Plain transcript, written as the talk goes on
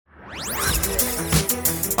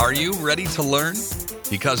Are you ready to learn?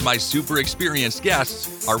 Because my super experienced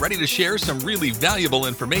guests are ready to share some really valuable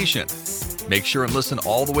information. Make sure and listen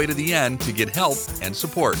all the way to the end to get help and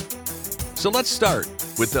support. So let's start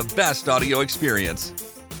with the best audio experience.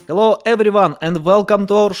 Hello everyone and welcome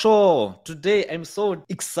to our show. Today I'm so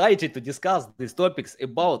excited to discuss these topics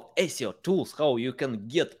about SEO tools, how you can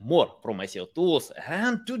get more from SEO tools.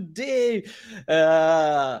 And today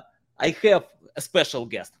I have a special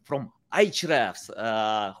guest from Ahrefs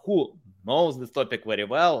who knows this topic very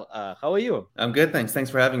well. How are you? I'm good, thanks. Thanks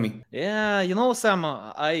for having me. Yeah, Sam,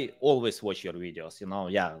 I always watch your videos,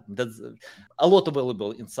 that's a lot of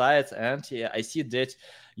valuable insights. And I see that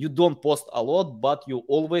you don't post a lot, but you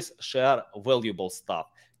always share valuable stuff.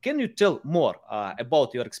 Can you tell more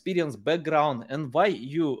about your experience, background, and why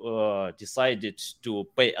you decided to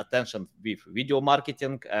pay attention with video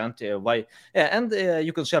marketing and why? And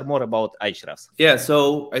you can share more about Ahrefs. Yeah,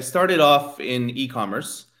 so I started off in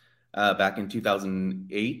e-commerce back in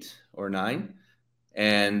 2008 or 9.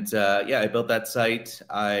 And I built that site.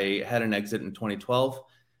 I had an exit in 2012.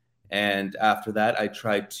 And after that, I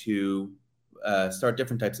tried to start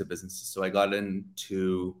different types of businesses. So I got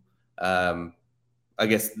into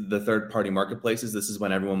the third-party marketplaces. This is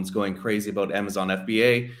when everyone was going crazy about Amazon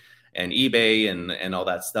FBA and eBay and all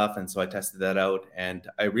that stuff. And so I tested that out. And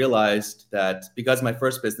I realized that because my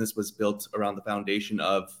first business was built around the foundation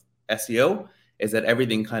of SEO, is that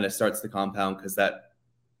everything kind of starts to compound because that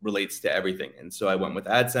relates to everything. And so I went with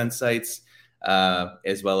AdSense sites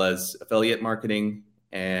as well as affiliate marketing.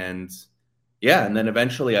 And then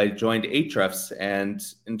eventually I joined Ahrefs. And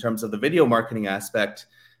in terms of the video marketing aspect,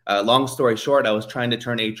 long story short, I was trying to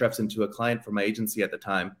turn Ahrefs into a client for my agency at the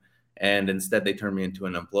time, and instead they turned me into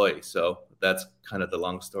an employee. So that's kind of the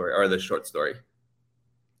long story, or the short story.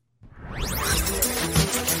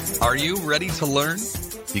 Are you ready to learn?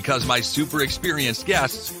 Because my super experienced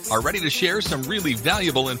guests are ready to share some really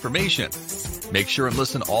valuable information. Make sure and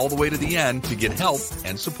listen all the way to the end to get help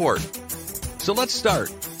and support. So let's start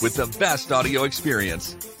with the best audio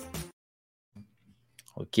experience.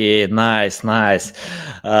 Okay, nice. Let's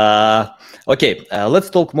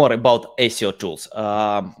talk more about SEO tools.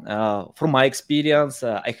 From my experience,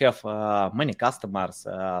 I have many customers.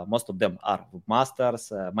 Most of them are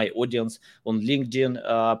webmasters, my audience on LinkedIn,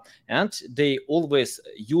 and they always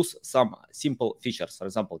use some simple features. For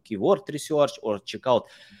example, keyword research or check out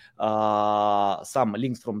some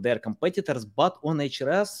links from their competitors. But on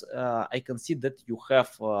Ahrefs, I can see that you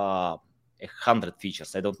have 100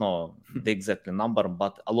 features. I don't know the exact number,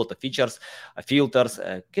 but a lot of features, filters.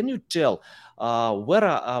 Can you tell where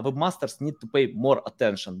webmasters need to pay more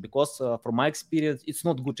attention? Because from my experience, it's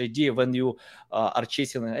not a good idea when you are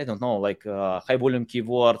chasing, high volume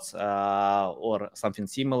keywords or something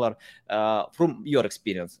similar. From your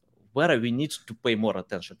experience, where we need to pay more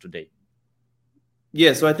attention today?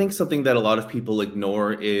 Yeah, so I think something that a lot of people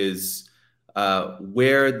ignore is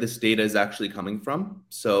where this data is actually coming from.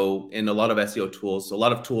 So in a lot of SEO tools, a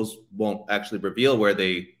lot of tools won't actually reveal where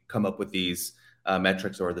they come up with these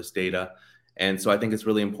metrics or this data. And so I think it's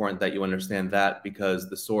really important that you understand that, because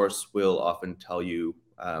the source will often tell you,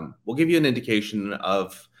 will give you an indication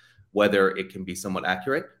of whether it can be somewhat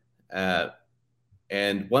accurate.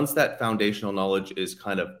 And once that foundational knowledge is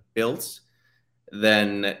kind of built,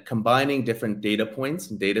 then combining different data points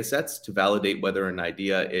and data sets to validate whether an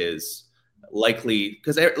idea is likely,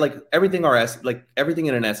 because everything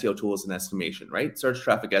in an SEO tool is an estimation, right? Search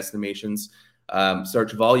traffic estimations,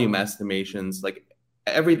 search volume estimations,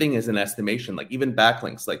 everything is an estimation. Even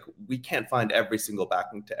backlinks, we can't find every single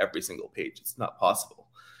backlink to every single page. It's not possible.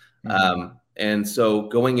 Mm-hmm. And so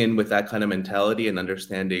going in with that kind of mentality and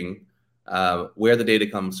understanding where the data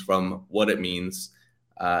comes from, what it means,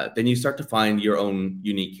 then you start to find your own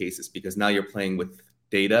unique cases, because now you're playing with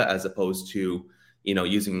data as opposed to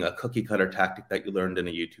using a cookie cutter tactic that you learned in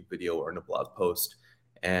a YouTube video or in a blog post.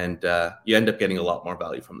 And you end up getting a lot more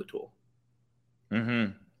value from the tool.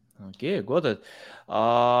 Mm-hmm. Okay, got it.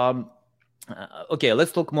 Okay,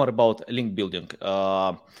 let's talk more about link building.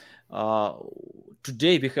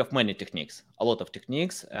 Today we have many techniques, a lot of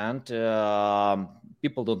techniques, and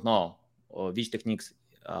people don't know which techniques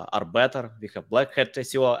are better. We have black hat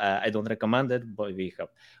SEO. I don't recommend it, but we have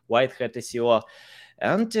white hat SEO.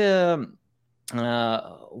 And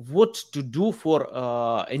what to do for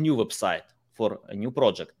a new website, for a new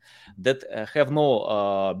project that have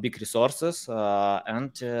no big resources,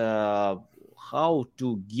 and how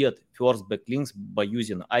to get first backlinks by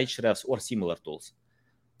using Ahrefs or similar tools.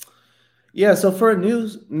 Yeah, so for a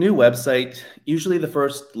new website, usually the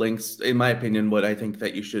first links, in my opinion, what I think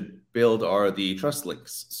that you should build are the trust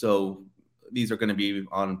links. So these are going to be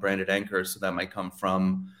on branded anchors. So that might come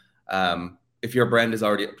from, if your brand is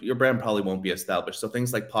already, your brand probably won't be established. So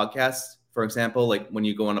things like podcasts, for example, like when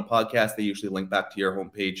you go on a podcast, they usually link back to your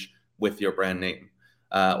homepage with your brand name,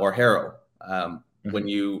 or Haro. When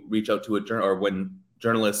you reach out to a journal, or when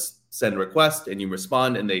journalists send a request and you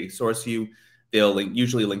respond and they source you, they'll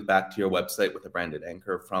usually link back to your website with a branded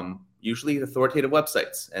anchor from usually authoritative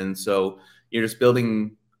websites. And so you're just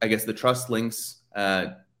building, I guess, the trust links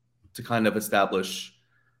to kind of establish,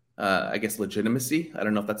 I guess, legitimacy. I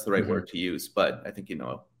don't know if that's the right word to use, but I think you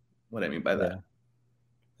know what I mean by that.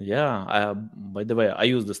 Yeah. By the way, I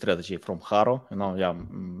use the strategy from Haro.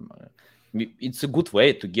 It's a good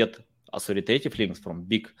way to get authoritative links from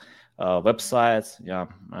big websites,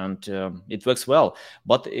 and it works well.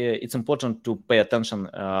 But it's important to pay attention,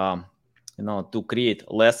 to create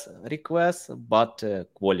less requests, but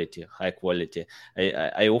high quality.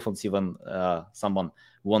 I often see when someone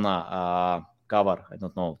wanna cover,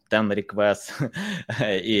 10 requests for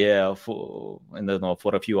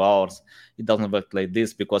a few hours. It doesn't work like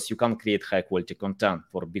this, because you can't create high quality content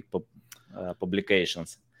for big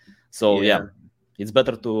publications. So it's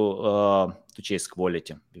better to chase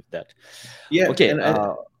quality with that. Yeah. Okay.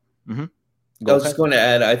 I was just going to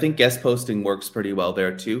add, I think guest posting works pretty well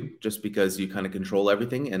there too, just because you kind of control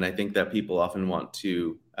everything. And I think that people often want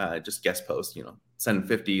to just guest post, send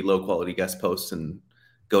 50 low quality guest posts and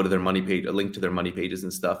go to their money page, a link to their money pages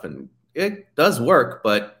and stuff. And it does work,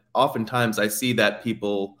 but oftentimes I see that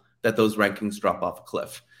those rankings drop off a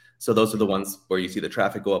cliff. So those are the ones where you see the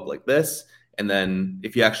traffic go up like this. And then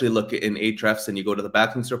if you actually look in Ahrefs and you go to the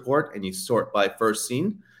backlinks report and you sort by first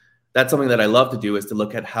seen, that's something that I love to do, is to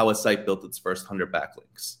look at how a site built its first 100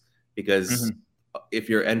 backlinks. Because if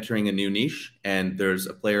you're entering a new niche and there's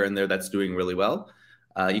a player in there that's doing really well,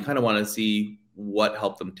 you kind of want to see what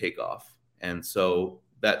helped them take off. And so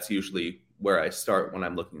that's usually where I start when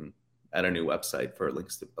I'm looking at a new website for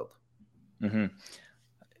links to build.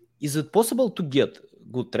 Is it possible to get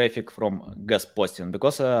good traffic from guest posting?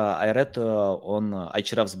 Because I read on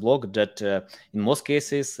Ahrefs blog that in most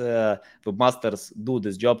cases, webmasters do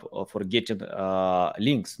this job for getting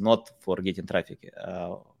links, not for getting traffic.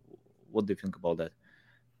 What do you think about that?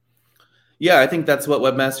 Yeah, I think that's what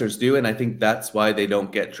webmasters do. And I think that's why they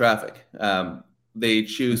don't get traffic. They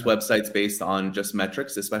choose websites based on just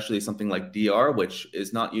metrics, especially something like DR, which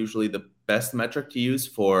is not usually the best metric to use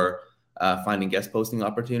for finding guest posting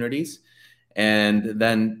opportunities. And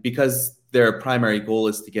then because their primary goal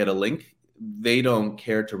is to get a link, they don't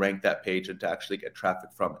care to rank that page and to actually get traffic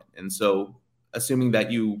from it. And so assuming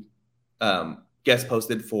that you guest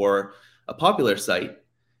posted for a popular site,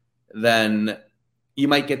 then you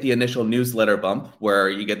might get the initial newsletter bump where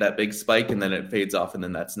you get that big spike and then it fades off and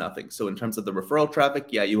then that's nothing. So in terms of the referral traffic,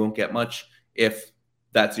 you won't get much if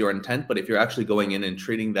that's your intent. But if you're actually going in and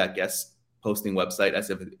treating that guest posting website as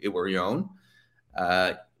if it were your own,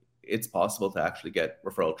 it's possible to actually get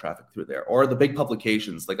referral traffic through there. Or the big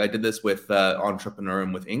publications, like I did this with Entrepreneur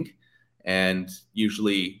and with Inc. And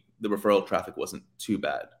usually the referral traffic wasn't too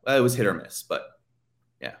bad. It was hit or miss, but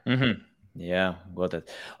yeah. Yeah, got it.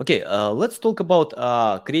 Okay, let's talk about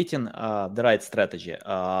creating the right strategy.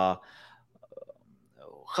 How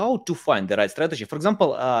to find the right strategy? For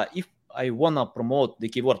example, if I want to promote the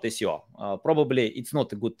keyword SEO, probably it's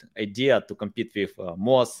not a good idea to compete with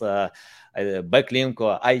Moz, Backlink,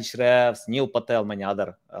 or Ahrefs, Neil Patel, many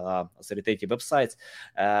other authoritative websites.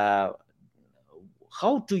 How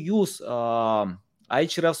to use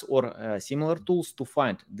Ahrefs or similar tools to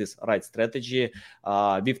find this right strategy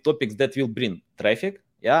with topics that will bring traffic.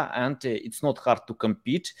 And it's not hard to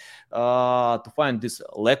compete, to find this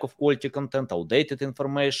lack of quality content, outdated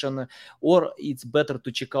information, or it's better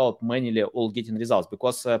to check out manually all getting results.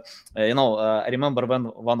 Because, I remember when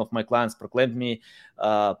one of my clients proclaimed me,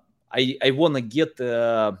 I want to get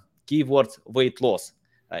keywords weight loss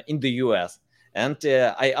in the US. And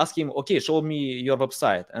I asked him, okay, show me your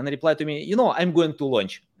website. And he replied to me, I'm going to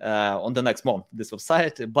launch on the next month this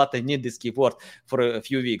website, but I need this keyword for a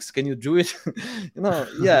few weeks. Can you do it?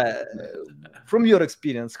 From your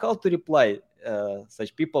experience, how to reply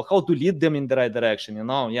such people, how to lead them in the right direction,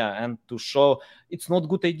 and to show it's not a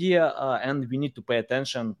good idea and we need to pay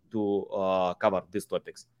attention to cover these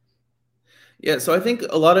topics. Yeah, so I think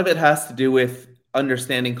a lot of it has to do with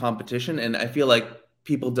understanding competition. And I feel like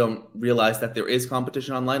people don't realize that there is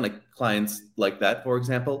competition online, like clients like that, for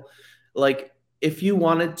example. Like if you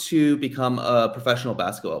wanted to become a professional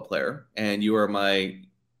basketball player and you are my,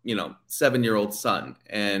 7-year-old son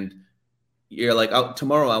and you're like, oh,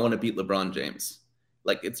 tomorrow I want to beat LeBron James.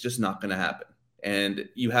 Like it's just not going to happen. And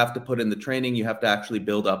you have to put in the training. You have to actually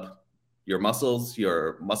build up your muscles,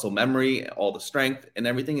 your muscle memory, all the strength and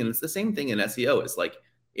everything. And it's the same thing in SEO. It's like,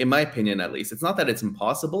 in my opinion, at least, it's not that it's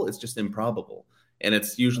impossible, it's just improbable. And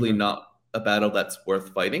it's usually not a battle that's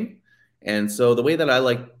worth fighting. And so the way that I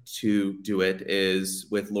like to do it is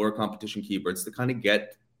with lower competition keywords to kind of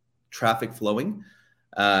get traffic flowing,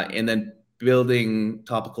 and then building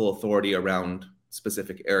topical authority around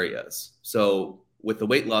specific areas. So with the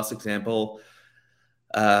weight loss example,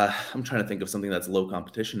 I'm trying to think of something that's low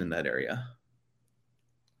competition in that area.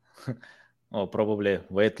 Oh, probably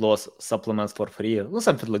weight loss supplements for free, or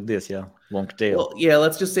something like this. Yeah, long tail. Well, yeah,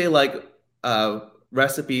 let's just say like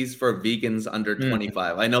recipes for vegans under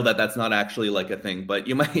 25. I know that that's not actually like a thing, but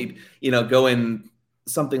you might, go in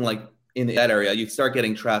something like in that area, you start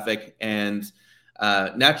getting traffic, and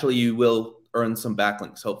naturally you will earn some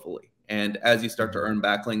backlinks, hopefully. And as you start to earn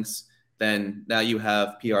backlinks, then now you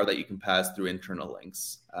have PR that you can pass through internal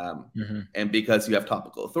links. And because you have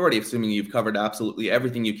topical authority, assuming you've covered absolutely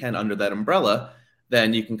everything you can under that umbrella,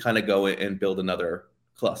 then you can kind of go and build another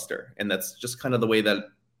cluster. And that's just kind of the way that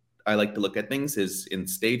I like to look at things, is in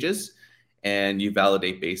stages, and you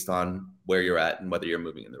validate based on where you're at and whether you're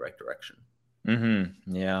moving in the right direction.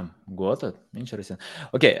 Yeah, got it. Interesting.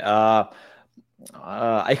 Okay.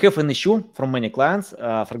 I have an issue from many clients.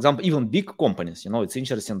 For example, even big companies, it's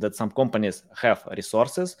interesting that some companies have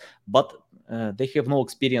resources, but they have no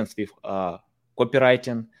experience with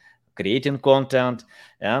copywriting, creating content,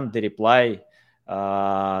 and they reply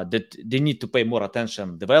that they need to pay more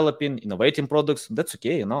attention developing, innovating products. That's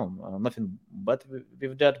okay, nothing bad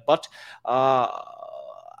with that. But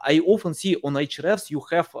I often see on Ahrefs you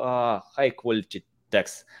have high quality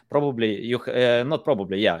text. Probably you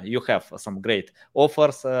have some great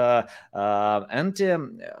offers.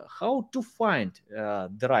 And how to find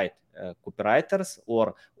the right copywriters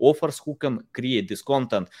or authors who can create this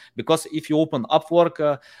content? Because if you open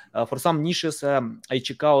Upwork, for some niches, I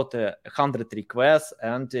check out 100 requests,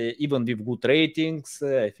 and even with good ratings,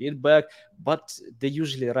 feedback, but they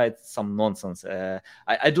usually write some nonsense.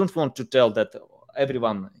 I don't want to tell that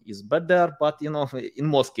everyone is better, but in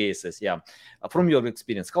most cases, from your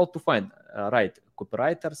experience, how to find right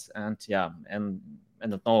copywriters and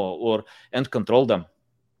control them?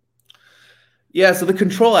 So the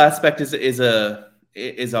control aspect is a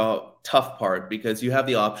tough part, because you have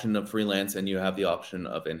the option of freelance and you have the option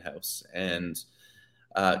of in-house. And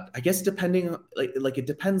I guess depending, like it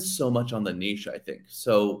depends so much on the niche, I think.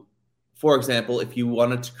 So for example, if you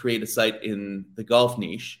wanted to create a site in the golf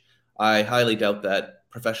niche, I highly doubt that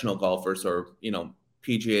professional golfers or,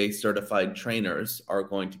 PGA certified trainers are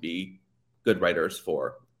going to be good writers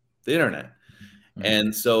for the internet.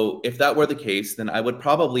 And so if that were the case, then I would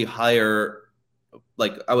probably hire,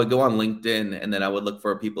 I would go on LinkedIn, and then I would look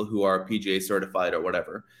for people who are PGA certified or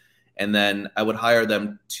whatever. And then I would hire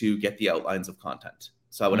them to get the outlines of content.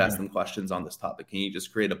 So I would ask them questions on this topic. Can you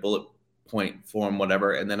just create a bullet point form,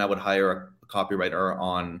 whatever? And then I would hire a copywriter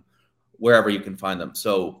on wherever you can find them.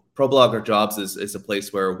 So ProBlogger Jobs is a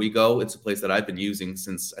place where we go. It's a place that I've been using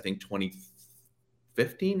since I think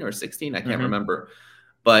 2015 or 16. I can't remember.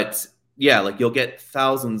 But you can get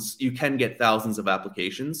thousands of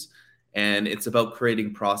applications, and it's about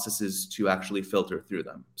creating processes to actually filter through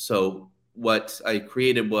them. So what I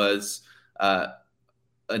created was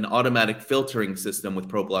an automatic filtering system with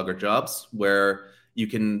ProBlogger Jobs, where you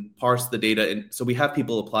can parse the data. So we have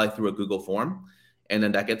people apply through a Google form, and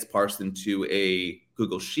then that gets parsed into a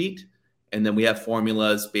Google Sheet. And then we have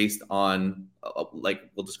formulas based on,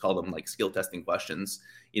 we'll just call them skill testing questions,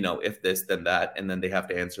 if this, then that, and then they have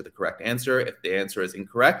to answer the correct answer. If the answer is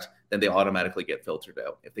incorrect, then they automatically get filtered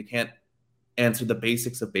out. If they can't answer the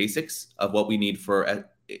basics of what we need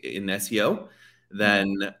in SEO,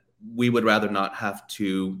 then we would rather not have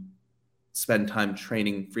to spend time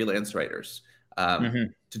training freelance writers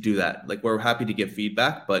to do that. We're happy to give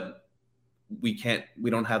feedback, but we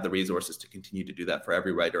don't have the resources to continue to do that for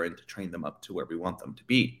every writer and to train them up to where we want them to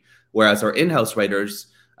be. Whereas our in-house writers,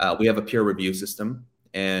 we have a peer review system.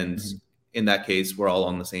 And in that case, we're all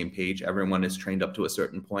on the same page. Everyone is trained up to a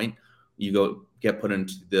certain point. You get put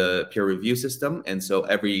into the peer review system. And so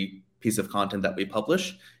every piece of content that we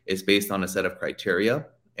publish is based on a set of criteria.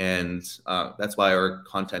 And that's why our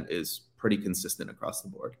content is pretty consistent across the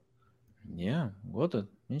board. Yeah, got it.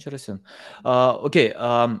 Interesting. Okay.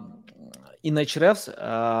 In Ahrefs,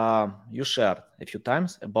 you shared a few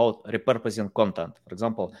times about repurposing content. For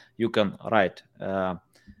example, you can write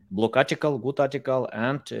blog article, good article,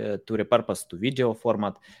 and to repurpose to video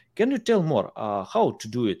format. Can you tell more how to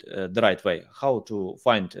do it the right way? How to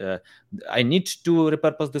find, I need to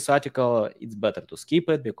repurpose this article, it's better to skip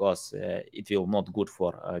it because it will not good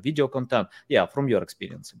for video content. Yeah, from your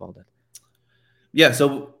experience about that. Yeah,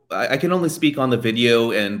 so I can only speak on the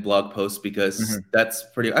video and blog posts because Mhm. that's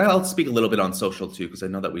pretty. I'll speak a little bit on social too because I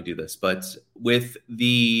know that we do this. But with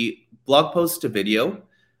the blog post to video,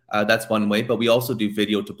 that's one way. But we also do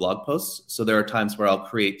video to blog posts. So there are times where I'll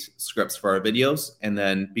create scripts for our videos, and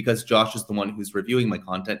then because Josh is the one who's reviewing my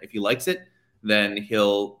content, if he likes it, then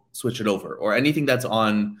he'll switch it over. Or anything that's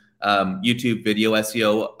on YouTube video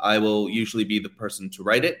SEO, I will usually be the person to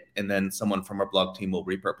write it, and then someone from our blog team will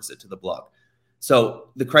repurpose it to the blog. So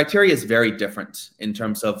the criteria is very different in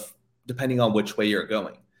terms of depending on which way you're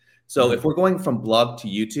going. So if we're going from blog to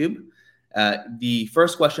YouTube, the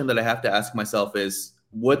first question that I have to ask myself is,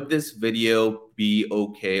 would this video be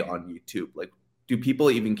okay on YouTube? Like, do people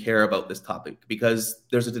even care about this topic? Because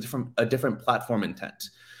there's a different platform intent.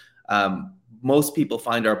 Most people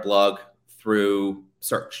find our blog through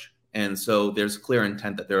search. And so there's clear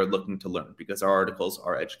intent that they're looking to learn because our articles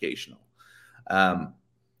are educational.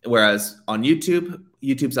 Whereas on YouTube,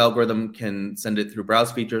 YouTube's algorithm can send it through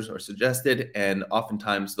browse features or suggested, and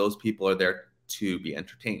oftentimes those people are there to be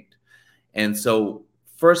entertained. And so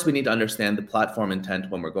first we need to understand the platform intent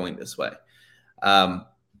when we're going this way.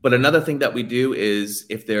 But another thing that we do is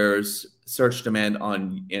if there's search demand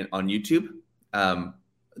on YouTube,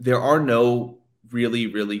 there are no really,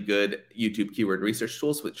 really good YouTube keyword research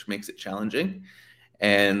tools, which makes it challenging.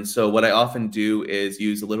 And so what I often do is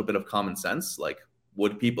use a little bit of common sense, like,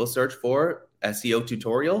 would people search for SEO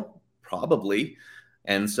tutorial? Probably.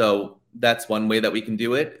 And so that's one way that we can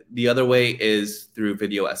do it. The other way is through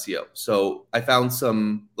video SEO. So I found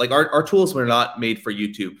some, like our tools were not made for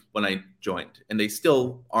YouTube when I joined, and they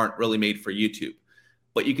still aren't really made for YouTube,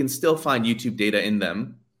 but you can still find YouTube data in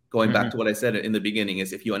them. Going back to what I said in the beginning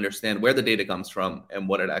is if you understand where the data comes from and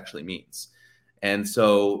what it actually means. And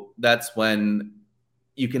so that's when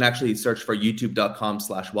you can actually search for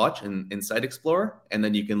youtube.com/watch in Site Explorer, and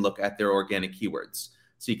then you can look at their organic keywords.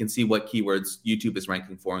 So you can see what keywords YouTube is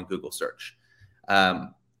ranking for in Google search.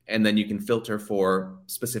 And then you can filter for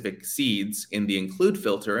specific seeds in the include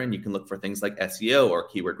filter, and you can look for things like SEO or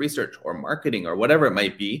keyword research or marketing or whatever it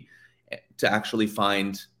might be to actually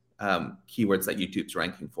find keywords that YouTube's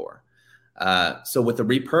ranking for. So with the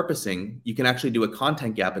repurposing, you can actually do a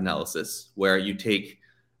content gap analysis where you take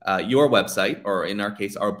your website, or in our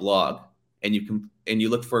case, our blog, and you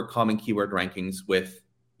look for common keyword rankings with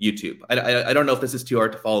YouTube. I don't know if this is too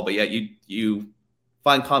hard to follow, but yeah, you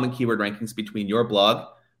find common keyword rankings between your blog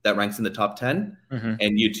that ranks in the top 10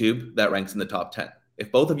 and YouTube that ranks in the top 10.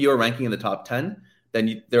 If both of you are ranking in the top 10,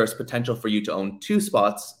 then there is potential for you to own 2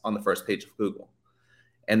 spots on the first page of Google.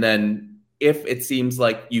 And then if it seems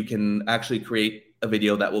like you can actually create a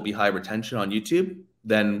video that will be high retention on YouTube,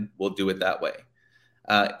 then we'll do it that way.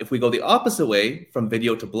 If we go the opposite way from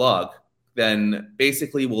video to blog, then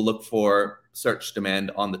basically we'll look for search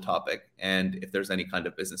demand on the topic and if there's any kind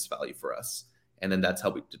of business value for us. And then that's how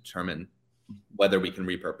we determine whether we can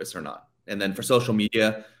repurpose or not. And then for social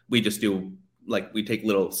media, we just do, like, we take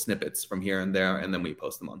little snippets from here and there, and then we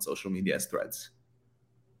post them on social media as threads.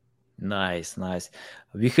 Nice.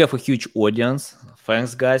 We have a huge audience.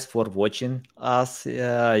 Thanks, guys, for watching us.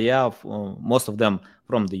 Most of them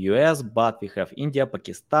from the US, but we have India,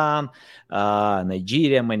 Pakistan,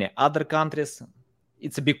 Nigeria, many other countries.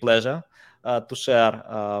 It's a big pleasure to share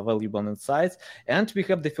valuable insights. And we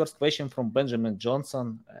have the first question from Benjamin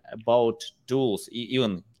Johnson about tools,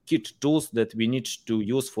 even kit tools that we need to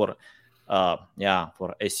use for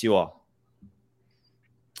SEO.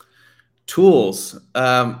 Tools.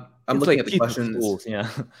 I'm looking at the questions. Tools,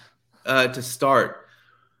 to start.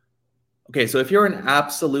 Okay, so if you're an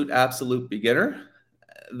absolute beginner,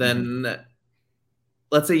 then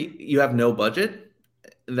let's say you have no budget,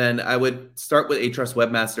 then I would start with Ahrefs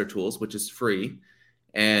Webmaster Tools, which is free.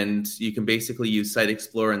 And you can basically use Site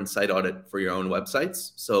Explorer and Site Audit for your own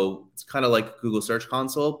websites. So it's kind of like Google Search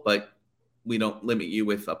Console, but we don't limit you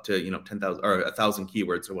with up to 10,000 or 1,000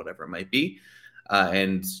 keywords or whatever it might be.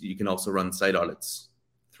 And you can also run site audits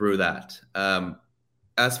through that.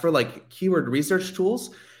 As for like keyword research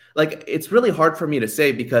tools, like it's really hard for me to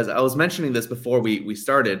say because I was mentioning this before we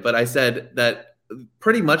started, but I said that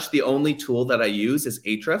pretty much the only tool that I use is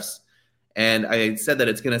Ahrefs. And I said that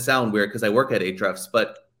it's going to sound weird because I work at Ahrefs,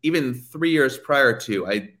 but even 3 years prior to,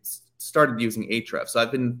 I started using Ahrefs. So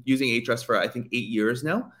I've been using Ahrefs for, I think, 8 years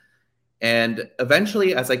now. And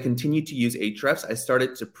eventually, as I continued to use Ahrefs, I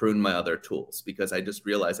started to prune my other tools because I just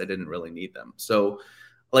realized I didn't really need them. So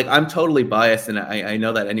like, I'm totally biased, and I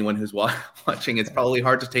know that anyone who's watching, it's probably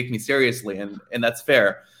hard to take me seriously, and that's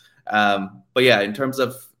fair. But yeah, in terms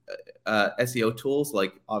of SEO tools,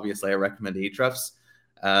 like obviously I recommend Ahrefs.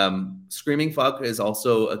 Screaming Frog is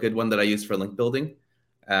also a good one that I use for link building.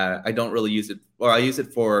 I don't really use it, or I use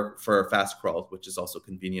it for fast crawl, which is also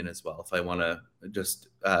convenient as well. If I want to just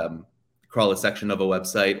crawl a section of a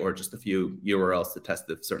website or just a few URLs to test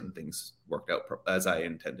if certain things worked out as I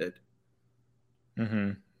intended.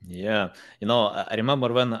 Yeah, I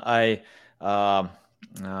remember when I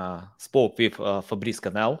spoke with Fabrice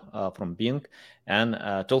Canel from Bing and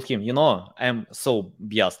told him, I'm so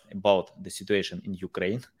biased about the situation in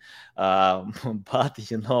Ukraine, but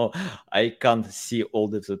I can't see all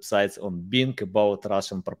the websites on Bing about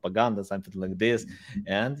Russian propaganda, something like this.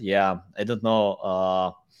 And yeah, I don't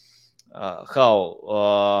know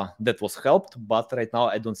how that was helped, but right now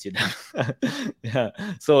I don't see them. Yeah.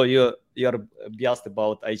 So you're biased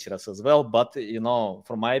about Ahrefs as well, but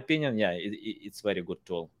from my opinion, yeah, it's very good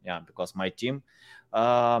tool. Yeah, because my team,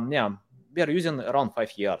 we are using around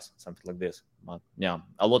 5 years, something like this. But yeah,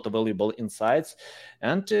 a lot of valuable insights,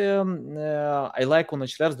 and I like on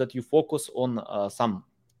Ahrefs that you focus on some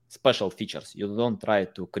special features. You don't try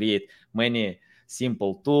to create many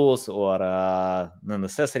simple tools or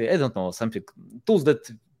non-necessary, I don't know, something tools that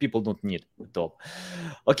people don't need at all.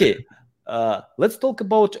 Okay, let's talk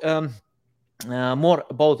about more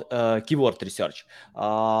about keyword research.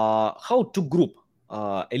 How to group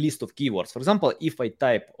a list of keywords. For example, if I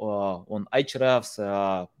type on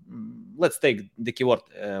Ahrefs, let's take the keyword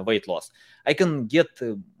weight loss. I can get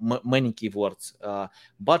many keywords,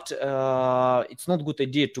 but it's not a good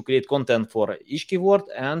idea to create content for each keyword,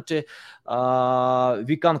 and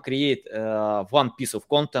we can create one piece of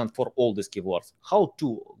content for all these keywords. How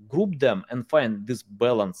to group them and find this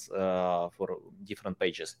balance for different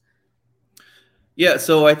pages? Yeah,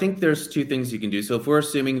 so I think there's two things you can do. So if we're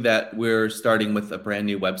assuming that we're starting with a brand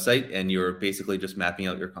new website and you're basically just mapping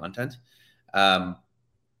out your content,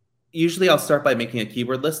 usually I'll start by making a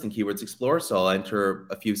keyword list in Keywords Explorer. So I'll enter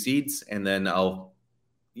a few seeds and then I'll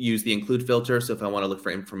use the include filter. So if I want to look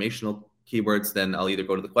for informational keywords, then I'll either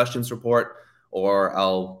go to the questions report or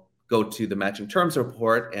I'll go to the matching terms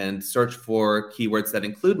report and search for keywords that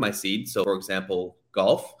include my seed. So for example,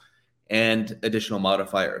 golf, and additional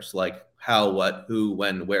modifiers like how, what, who,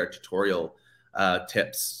 when, where, tutorial,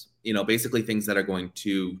 tips, basically things that are going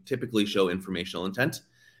to typically show informational intent.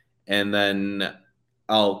 And then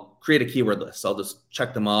I'll create a keyword list. I'll just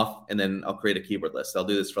check them off and then I'll create a keyword list. I'll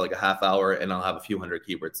do this for like a half hour and I'll have a few hundred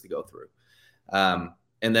keywords to go through.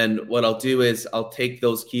 And then what I'll do is I'll take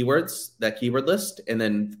those keywords, that keyword list, and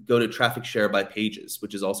then go to traffic share by pages,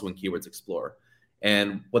 which is also in Keywords Explorer.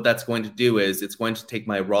 And what that's going to do is it's going to take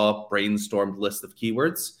my raw brainstormed list of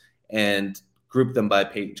keywords and group them by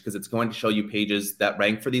page, because it's going to show you pages that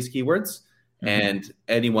rank for these keywords. Mm-hmm. And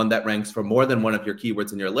anyone that ranks for more than one of your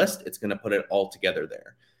keywords in your list, it's going to put it all together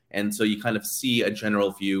there. And so you kind of see a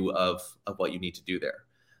general view of what you need to do there.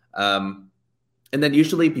 And then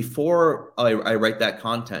usually before I write that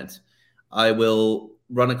content, I will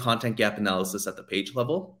run a content gap analysis at the page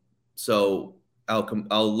level. So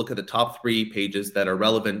I'll look at the top 3 pages that are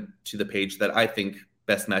relevant to the page that I think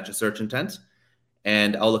best matches search intent.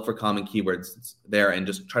 And I'll look for common keywords there and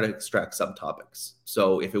just try to extract subtopics.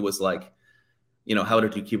 So if it was like, how to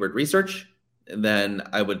do keyword research, then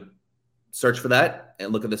I would search for that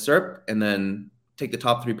and look at the SERP and then take the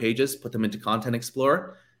top 3 pages, put them into Content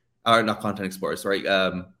Explorer, or not Content Explorer, sorry,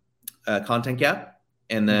 Content Gap,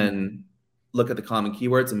 and then look at the common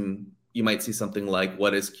keywords, and you might see something like,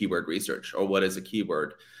 what is keyword research, or what is a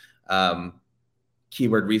keyword?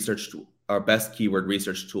 Keyword research tool, or best keyword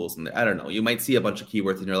research tools. And I don't know, you might see a bunch of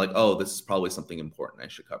keywords and you're like, oh, this is probably something important I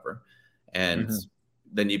should cover. And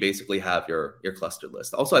then you basically have your clustered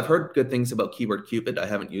list. Also, I've heard good things about Keyword Cupid. I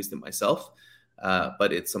haven't used it myself,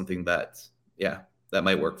 but it's something that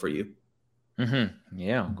might work for you.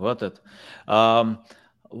 Yeah, got it.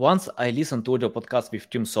 Once I listened to audio podcast with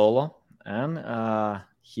Tim Solo, and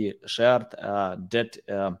he shared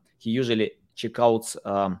that he usually check out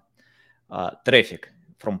traffic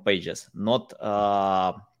from pages, not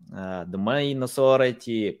the main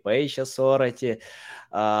authority, page authority.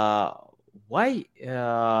 Why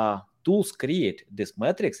tools create this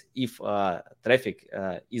metrics if traffic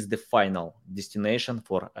is the final destination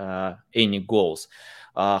for any goals?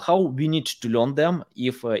 How we need to learn them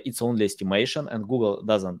if it's only estimation and Google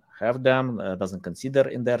doesn't have them, doesn't consider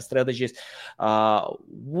in their strategies?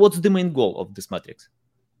 What's the main goal of this metrics?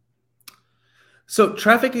 So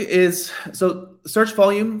search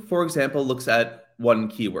volume, for example, looks at one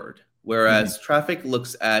keyword, whereas traffic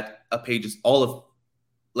looks at a page's all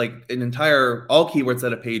keywords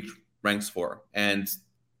that a page ranks for and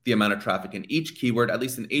the amount of traffic in each keyword. At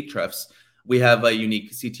least in Ahrefs, we have a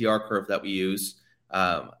unique CTR curve that we use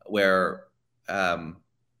where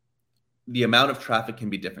the amount of traffic can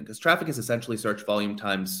be different because traffic is essentially search volume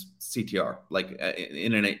times CTR, like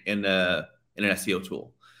in an SEO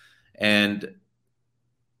tool. And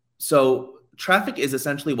so traffic is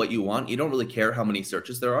essentially what you want. You don't really care how many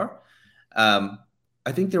searches there are.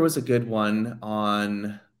 I think there was a good one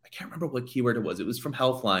on, I can't remember what keyword it was. It was from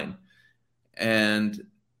Healthline. And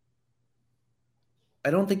I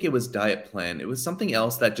don't think it was diet plan. It was something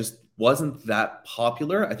else that just wasn't that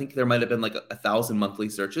popular. I think there might have been like 1,000 monthly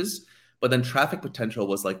searches, but then traffic potential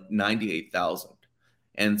was like 98,000.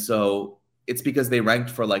 And so it's because they ranked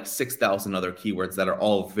for like 6,000 other keywords that are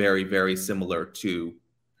all very, very similar to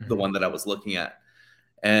the one that I was looking at.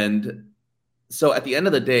 And so at the end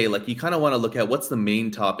of the day, like you kind of want to look at what's the main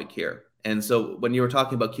topic here. And so when you were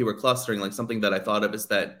talking about keyword clustering, like something that I thought of is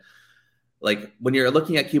that like when you're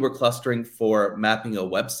looking at keyword clustering for mapping a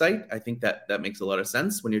website, I think that makes a lot of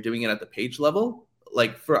sense. When you're doing it at the page level,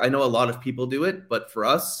 like I know a lot of people do it, but for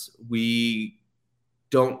us, we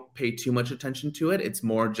don't pay too much attention to it. It's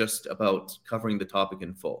more just about covering the topic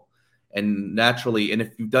in full. And naturally, and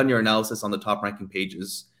if you've done your analysis on the top ranking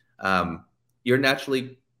pages, you're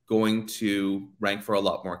naturally going to rank for a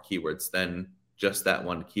lot more keywords than just that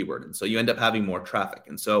one keyword. And so you end up having more traffic.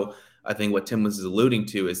 And so I think what Tim was alluding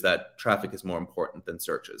to is that traffic is more important than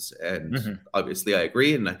searches. And obviously I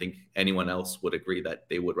agree. And I think anyone else would agree that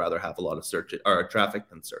they would rather have a lot of searches or traffic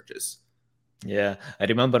than searches. Yeah, I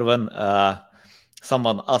remember when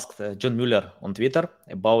someone asked John Mueller on Twitter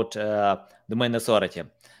about domain authority.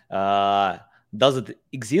 Does it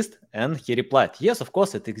exist? And he replied, yes, of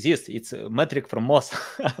course it exists. It's a metric from Moz.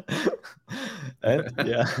 And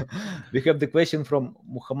yeah, we have the question from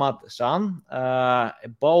Muhammad Shan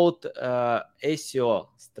about SEO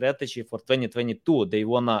strategy for 2022. They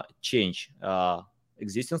want to change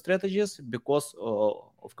existing strategies because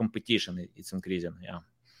of competition. It's increasing. Yeah.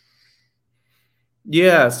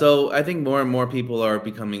 Yeah. So I think more and more people are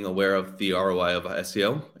becoming aware of the ROI of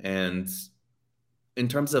SEO. And in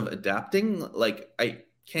terms of adapting, like I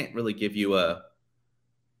can't really give you a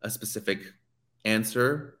specific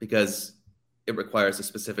answer because it requires a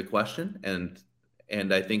specific question.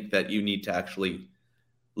 And I think that you need to actually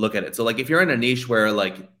look at it. So like if you're in a niche where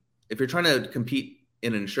like, if you're trying to compete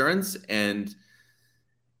in insurance and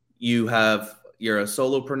you're a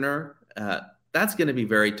solopreneur, that's going to be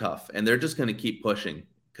very tough. And they're just going to keep pushing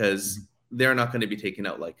because they're not going to be taking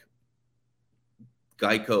out like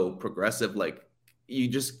Geico, Progressive, like you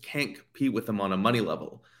just can't compete with them on a money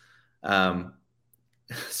level.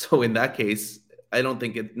 So in that case, I don't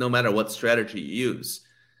think no matter what strategy you use,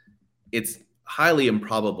 it's highly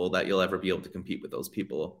improbable that you'll ever be able to compete with those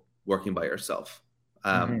people working by yourself.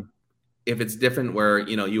 If it's different where,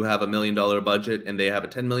 you have $1 million budget and they have a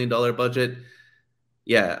 $10 million budget,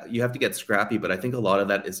 yeah, you have to get scrappy. But I think a lot of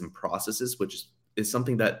that is in processes, which is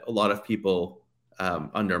something that a lot of people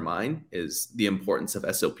undermine, is the importance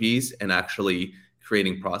of SOPs and actually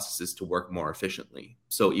creating processes to work more efficiently.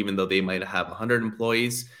 So even though they might have 100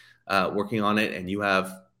 employees working on it and you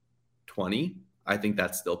have 20, I think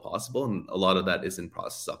that's still possible. And a lot of that is in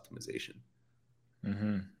process optimization.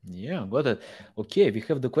 Yeah, got it. Okay, we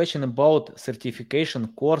have the question about certification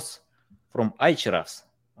course from Ahrefs.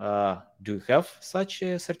 Do you have such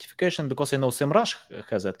a certification? Because I know SEMrush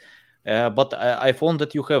has it. But I found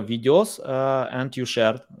that you have videos and you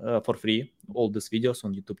shared for free all these videos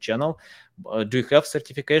on YouTube channel. Do you have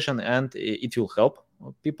certification and it will help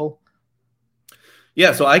people?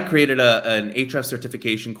 Yeah, so I created an Ahrefs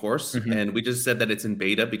certification course, and we just said that it's in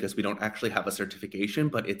beta because we don't actually have a certification,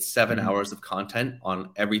 but it's 7 hours of content on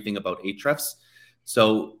everything about Ahrefs.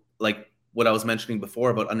 So like what I was mentioning before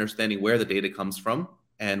about understanding where the data comes from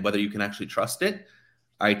and whether you can actually trust it,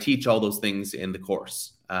 I teach all those things in the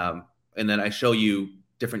course. And then I show you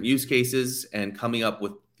different use cases and coming up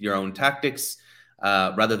with your own tactics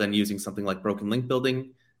rather than using something like broken link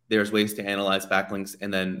building. There's ways to analyze backlinks,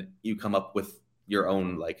 and then you come up with your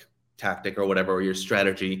own like tactic or whatever, or your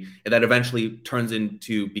strategy, and that eventually turns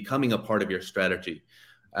into becoming a part of your strategy.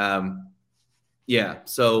 Yeah,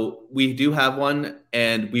 so we do have one,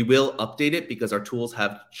 and we will update it because our tools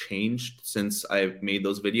have changed since I've made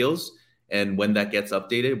those videos. And when that gets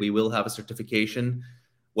updated, we will have a certification.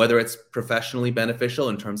 Whether it's professionally beneficial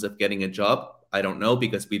in terms of getting a job, I don't know,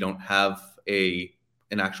 because we don't have an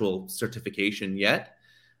actual certification yet.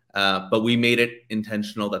 But we made it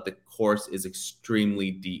intentional that the course is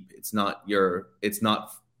extremely deep.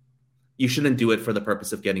 You shouldn't do it for the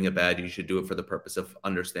purpose of getting a badge. You should do it for the purpose of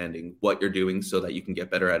understanding what you're doing so that you can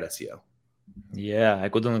get better at SEO. Yeah, I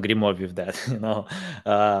couldn't agree more with that.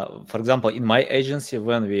 For example, in my agency,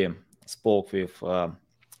 when we spoke with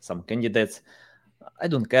some candidates, I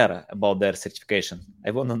don't care about their certification.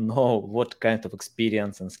 I want to know what kind of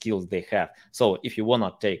experience and skills they have. So if you want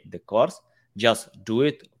to take the course, just do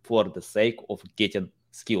it for the sake of getting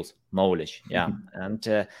skills, knowledge. Yeah. And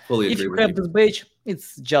Fully if agree you with have you. this badge,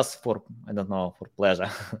 it's just for, I don't know, for pleasure.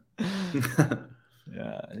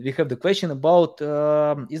 We have the question about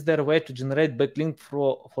is there a way to generate backlink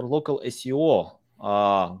for local SEO?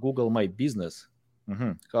 Google My Business.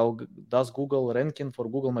 How does Google ranking for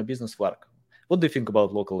Google My Business work? What do you think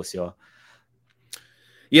about local SEO?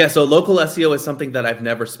 Yeah, so local SEO is something that I've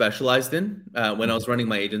never specialized in. When I was running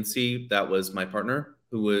my agency, that was my partner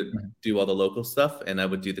who would do all the local stuff, and I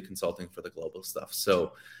would do the consulting for the global stuff.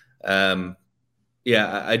 So,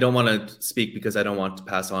 yeah, I don't want to speak because I don't want to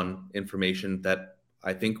pass on information that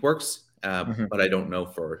I think works, but I don't know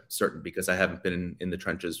for certain because I haven't been in the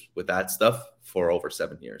trenches with that stuff for over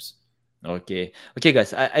 7 years. Okay,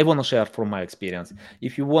 guys, I want to share from my experience.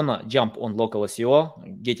 If you want to jump on local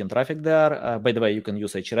SEO, getting traffic there, by the way, you can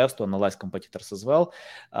use Ahrefs to analyze competitors as well.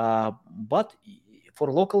 But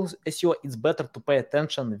for local SEO, it's better to pay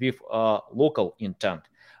attention with local intent,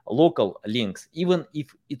 local links, even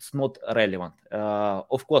if it's not relevant.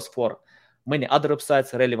 Of course, for many other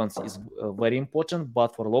websites, relevance is very important,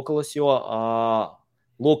 but for local SEO,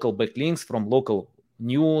 local backlinks from local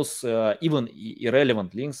news, even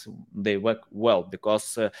irrelevant links, they work well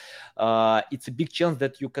because it's a big chance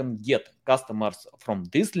that you can get customers from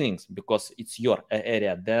these links because it's your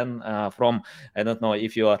area. Then from, I don't know,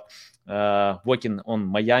 if you are working on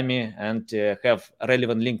Miami and have a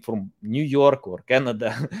relevant link from New York or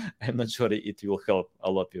Canada, I'm not sure it will help a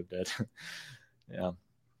lot with that. Yeah.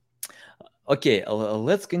 Okay,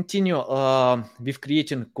 let's continue with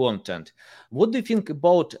creating content. What do you think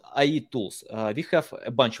about AI tools? We have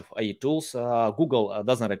a bunch of AI tools. Google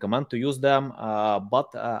doesn't recommend to use them, but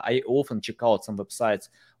I often check out some websites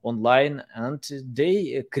online and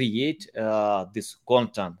they create this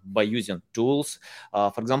content by using tools.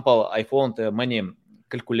 For example, I found many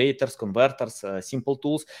calculators, converters, simple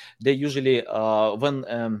tools. They usually, when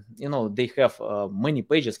they have many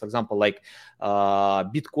pages, for example, like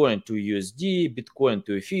Bitcoin to USD, Bitcoin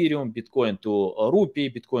to Ethereum, Bitcoin to Rupee,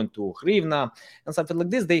 Bitcoin to Hryvnia, and something like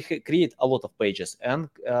this. They create a lot of pages, and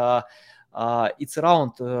it's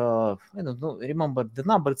around I don't know, remember the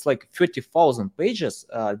number. It's like 30,000 pages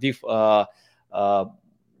with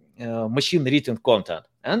machine written content,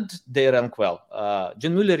 and they rank well.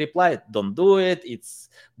 John Mueller replied, "Don't do it. It's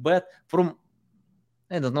bad."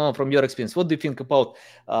 I don't know, from your experience, what do you think about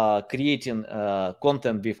creating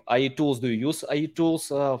content with AI tools? Do you use AI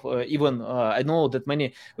tools? Even I know that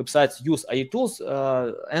many websites use AI tools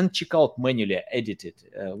and check out manually, edit it.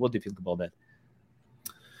 What do you think about that?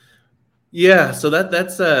 Yeah, so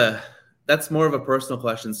that's more of a personal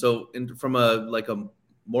question. So from a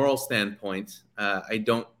moral standpoint, I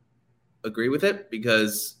don't agree with it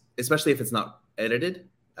because especially if it's not edited.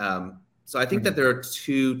 So I think that there are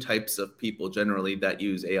two types of people generally that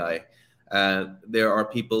use AI. There are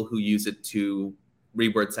people who use it to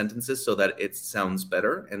reword sentences so that it sounds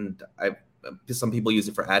better, and some people use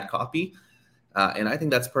it for ad copy. And I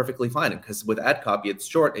think that's perfectly fine because with ad copy, it's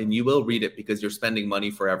short and you will read it because you're spending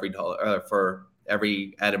money for every dollar, for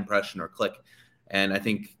every ad impression or click. And I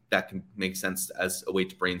think that can make sense as a way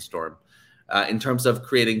to brainstorm. In terms of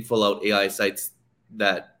creating full out AI sites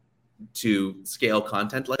to scale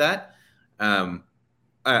content like that,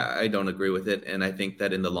 I don't agree with it. And I think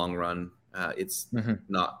that in the long run, it's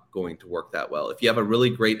not going to work that well. If you have a really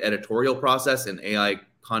great editorial process and AI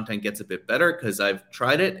content gets a bit better, because I've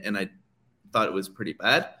tried it and I thought it was pretty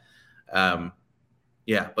bad.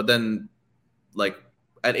 Yeah, but then like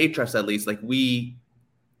at Ahrefs at least, like we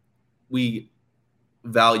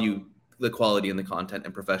value the quality in the content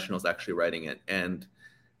and professionals actually writing it. And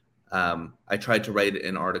I tried to write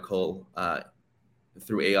an article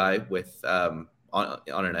through AI with on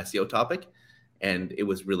an SEO topic, and it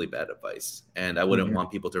was really bad advice. And I wouldn't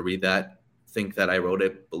want people to read that, think that I wrote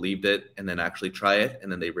it, believed it, and then actually try it,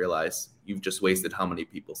 and then they realize you've just wasted how many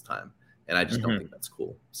people's time. And I just don't think that's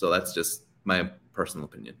cool. So that's just my personal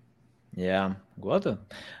opinion. Yeah, good.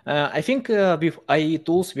 I think with AI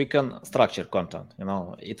tools, we can structure content.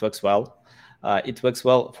 It works well. It works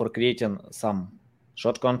well for creating some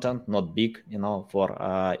short content, not big,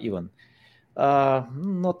 for even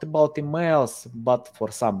not about emails, but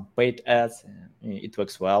for some paid ads, it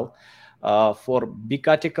works well. For big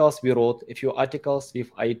articles, we wrote a few articles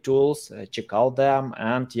with AI tools, check out them.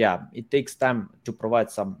 And yeah, it takes time to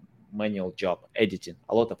provide some manual job, editing,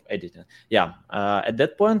 a lot of editing. Yeah, at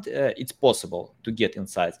that point, it's possible to get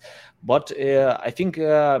insights. But I think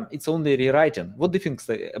it's only rewriting. What do you think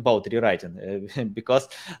about rewriting? Because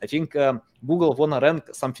I think Google wanna rank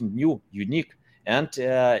something new, unique. And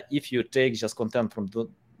if you take just content from the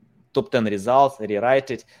top 10 results,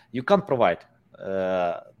 rewrite it, you can't provide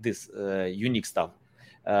this unique stuff.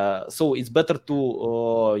 So it's better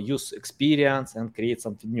to use experience and create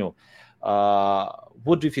something new.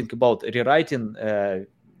 What do you think about rewriting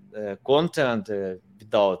content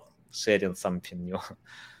without sharing something new?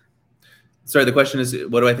 Sorry, the question is,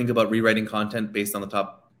 what do I think about rewriting content based on the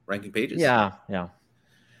top ranking pages? Yeah.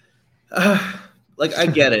 Like, I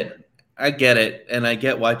get it. And I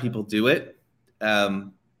get why people do it.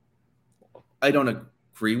 I don't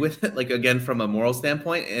agree with it, like, again, from a moral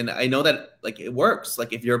standpoint. And I know that, like, it works.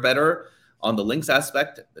 Like, if you're better on the links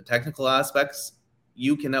aspect, the technical aspects,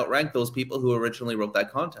 you can outrank those people who originally wrote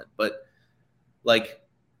that content. But, like,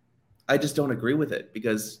 I just don't agree with it,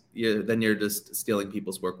 because then you're just stealing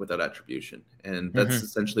people's work without attribution. And that's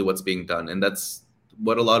essentially what's being done. And that's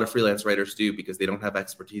what a lot of freelance writers do, because they don't have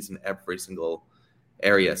expertise in every single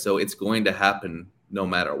area. So it's going to happen no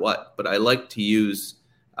matter what. But I like to use,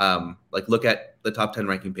 look at the top 10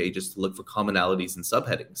 ranking pages to look for commonalities and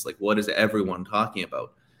subheadings. Like, what is everyone talking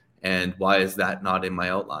about? And why is that not in my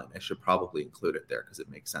outline? I should probably include it there because it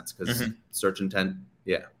makes sense, because search intent.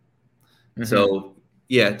 Yeah. So,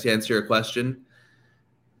 yeah, to answer your question,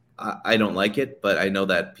 I don't like it, but I know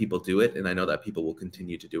that people do it, and I know that people will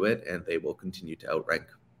continue to do it, and they will continue to outrank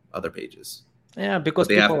other pages. Yeah, because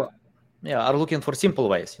people are looking for simple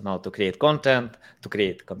ways, to create content,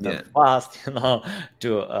 fast,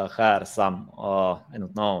 to hire some, I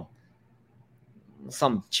don't know,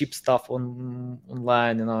 some cheap stuff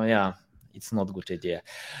online, Yeah, it's not a good idea.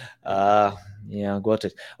 Got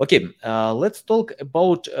it. Okay, let's talk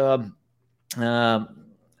about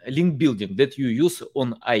link building that you use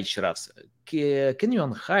on Ahrefs. Can you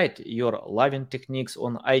unhide your living techniques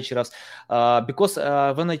on Ahrefs? Because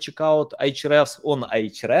when I check out Ahrefs on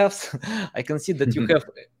Ahrefs, I can see that you have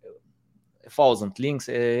 1,000 links.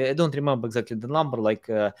 I don't remember exactly the number, like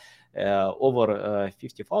over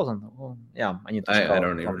 50,000. Yeah, I need to check I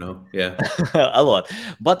don't even know. Yeah, a lot.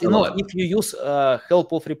 But if you use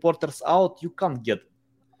help of reporters out, you can't get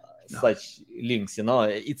such links.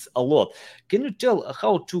 It's a lot. Can you tell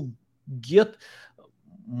how to get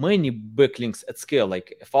many backlinks at scale,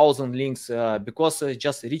 like 1,000 links? Because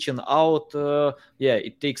just reaching out,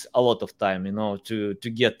 it takes a lot of time, to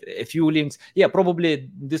get a few links. Yeah, probably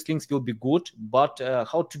these links will be good, but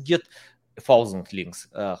how to get 1,000 links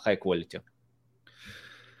high quality?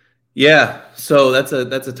 Yeah, so that's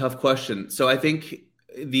a tough question. So I think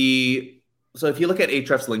so if you look at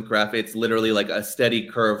Ahrefs link graph, it's literally like a steady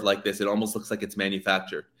curve like this. It almost looks like it's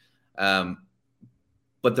manufactured. But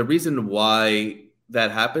the reason why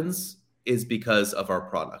that happens is because of our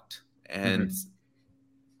product. And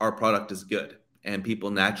our product is good. And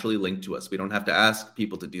people naturally link to us. We don't have to ask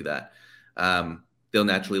people to do that. They'll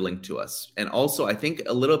naturally link to us. And also, I think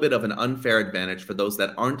a little bit of an unfair advantage for those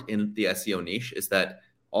that aren't in the SEO niche is that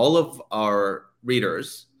all of our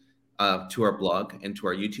readers to our blog and to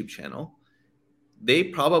our YouTube channel, they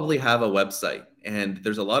probably have a website, and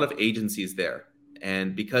there's a lot of agencies there.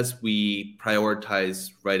 And because we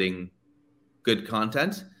prioritize writing good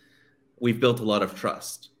content, we've built a lot of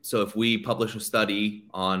trust. So if we publish a study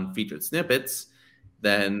on featured snippets,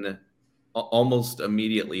 then almost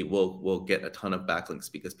immediately we'll get a ton of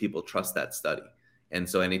backlinks because people trust that study. And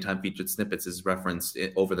so anytime featured snippets is referenced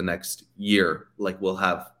over the next year, like, we'll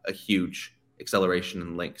have a huge acceleration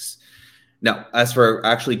in links. Now, as for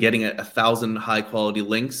actually getting 1,000 high quality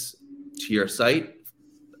links to your site,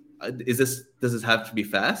 does this have to be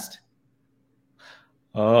fast?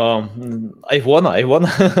 I wanna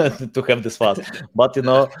to have this fast, but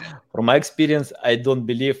from my experience, I don't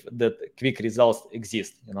believe that quick results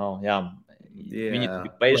exist. We need to be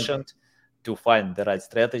patient to find the right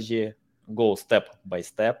strategy, go step by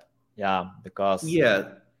step. Because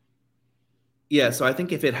so I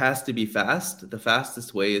think if it has to be fast, the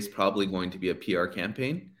fastest way is probably going to be a PR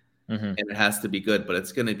campaign, and it has to be good, but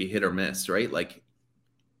it's going to be hit or miss, right? Like,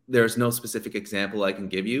 there's no specific example I can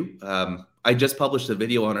give you. I just published a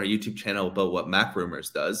video on our YouTube channel about what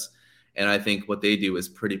MacRumors does, and I think what they do is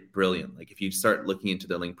pretty brilliant. Like, if you start looking into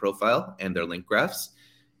their link profile and their link graphs,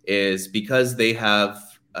 is because they have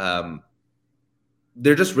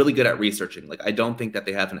they're just really good at researching. Like, I don't think that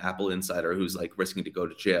they have an Apple insider who's like risking to go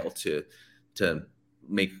to jail to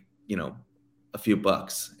make a few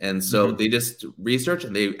bucks. And so they just research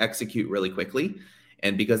and they execute really quickly.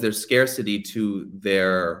 And because there's scarcity to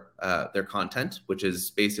their content, which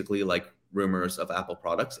is basically like rumors of Apple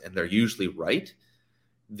products, and they're usually right,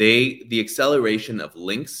 the acceleration of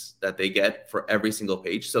links that they get for every single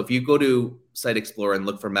page. So if you go to Site Explorer and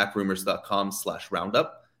look for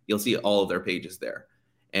macrumors.com/roundup, you'll see all of their pages there.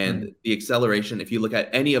 And the acceleration, if you look at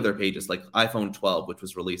any of their pages, like iPhone 12, which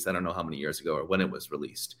was released, I don't know how many years ago or when it was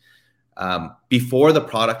released, before the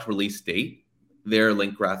product release date, their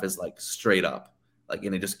link graph is like straight up, like,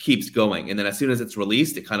 and it just keeps going. And then as soon as it's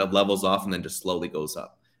released, it kind of levels off and then just slowly goes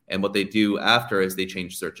up. And what they do after is they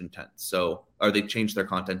change search intent. Or they change their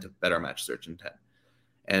content to better match search intent.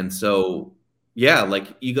 And so, yeah,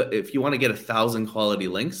 like if you want to get 1,000 quality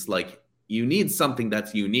links, like you need something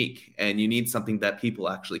that's unique, and you need something that people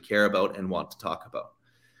actually care about and want to talk about.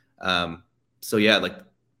 So yeah, like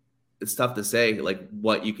it's tough to say like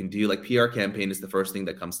what you can do. Like PR campaign is the first thing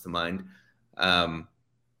that comes to mind. And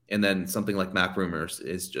then something like MacRumors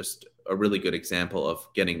is just a really good example of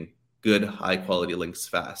getting good, high quality links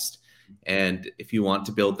fast. And if you want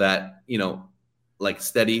to build that, like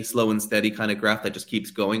steady, slow and steady kind of graph that just keeps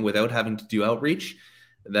going without having to do outreach,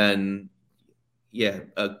 then yeah,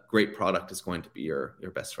 a great product is going to be your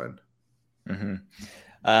best friend. Mm-hmm.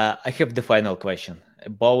 I have the final question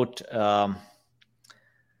about,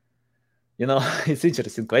 it's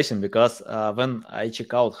interesting question because when I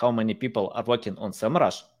check out how many people are working on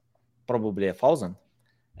SEMrush, probably 1,000.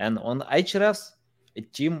 And on Ahrefs, a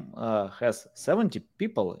team has 70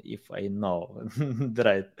 people, if I know the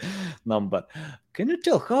right number. Can you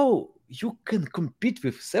tell how you can compete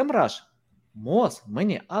with SEMrush?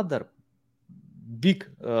 Many other big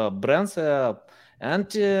brands and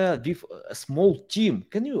with a small team.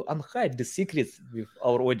 Can you unhide the secrets with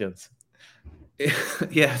our audience?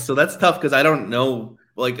 Yeah, so that's tough because I don't know.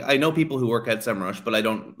 Like, I know people who work at SEMrush, but I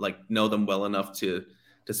don't know them well enough to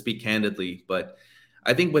speak candidly. But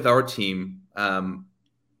I think with our team,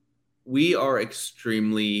 we are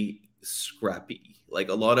extremely scrappy. Like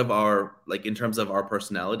a lot of our, in terms of our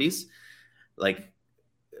personalities,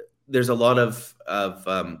 there's a lot of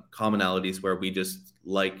commonalities where we just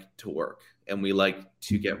like to work and we like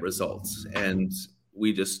to get results, and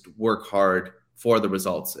we just work hard for the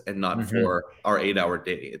results and not for our 8-hour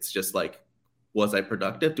day. It's just like, was I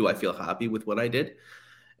productive? Do I feel happy with what I did?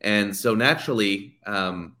 And so naturally,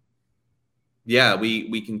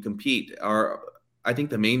 we can compete. I think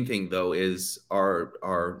the main thing though is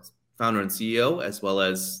our founder and CEO, as well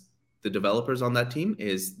as the developers on that team,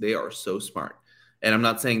 is they are so smart. And I'm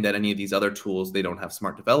not saying that any of these other tools, they don't have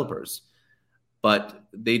smart developers, but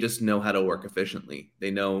they just know how to work efficiently. They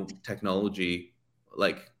know technology.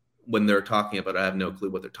 Like when they're talking about it, I have no clue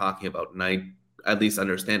what they're talking about. And I at least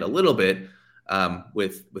understand a little bit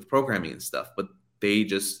with programming and stuff, but they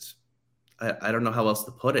just, I don't know how else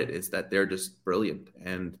to put it, is that they're just brilliant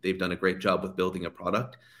and they've done a great job with building a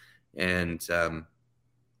product. And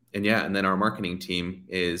then our marketing team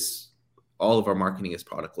all of our marketing is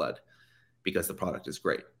product led, because the product is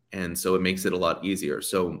great. And so it makes it a lot easier.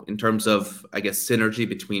 So in terms of, I guess, synergy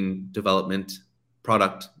between development,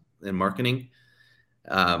 product, and marketing,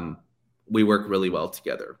 we work really well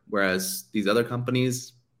together. Whereas these other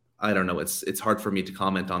companies, I don't know. It's hard for me to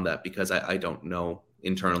comment on that because I don't know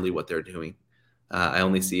internally what they're doing. I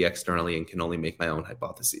only see externally and can only make my own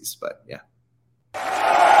hypotheses. But yeah.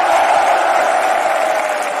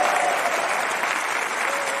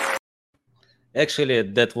 Actually,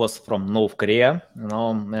 that was from North Korea.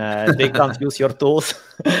 They can't use your tools.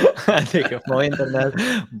 They have no internet,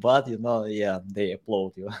 but they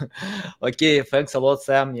applaud you. Okay, thanks a lot,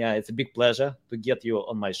 Sam. Yeah, it's a big pleasure to get you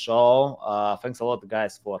on my show. Thanks a lot,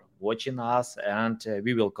 guys, for watching us, and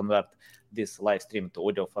we will convert this live stream to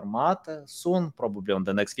audio format soon, probably on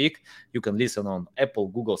the next week. You can listen on Apple,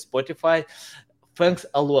 Google, Spotify. Thanks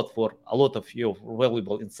a lot for a lot of your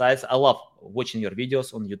valuable insights. I love watching your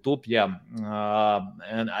videos on YouTube. Yeah,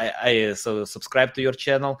 and I subscribe to your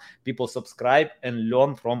channel. People subscribe and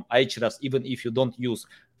learn from Ahrefs, even if you don't use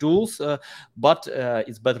tools. But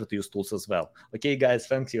it's better to use tools as well. Okay, guys,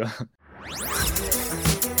 thank you.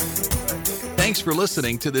 Thanks for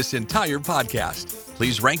listening to this entire podcast.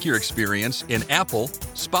 Please rank your experience in Apple,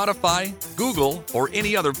 Spotify, Google, or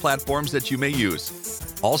any other platforms that you may use.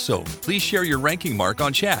 Also, please share your ranking mark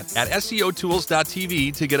on chat at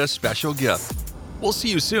SEOtools.tv to get a special gift. We'll see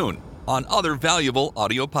you soon on other valuable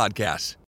audio podcasts.